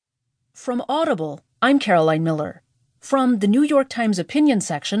From Audible, I'm Caroline Miller. From the New York Times opinion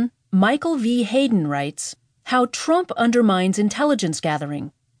section, Michael V. Hayden writes, How Trump Undermines Intelligence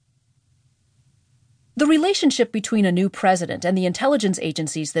Gathering. The relationship between a new president and the intelligence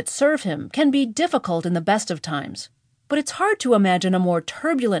agencies that serve him can be difficult in the best of times. But it's hard to imagine a more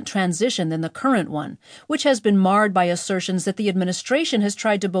turbulent transition than the current one, which has been marred by assertions that the administration has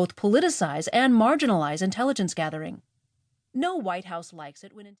tried to both politicize and marginalize intelligence gathering. No White House likes it when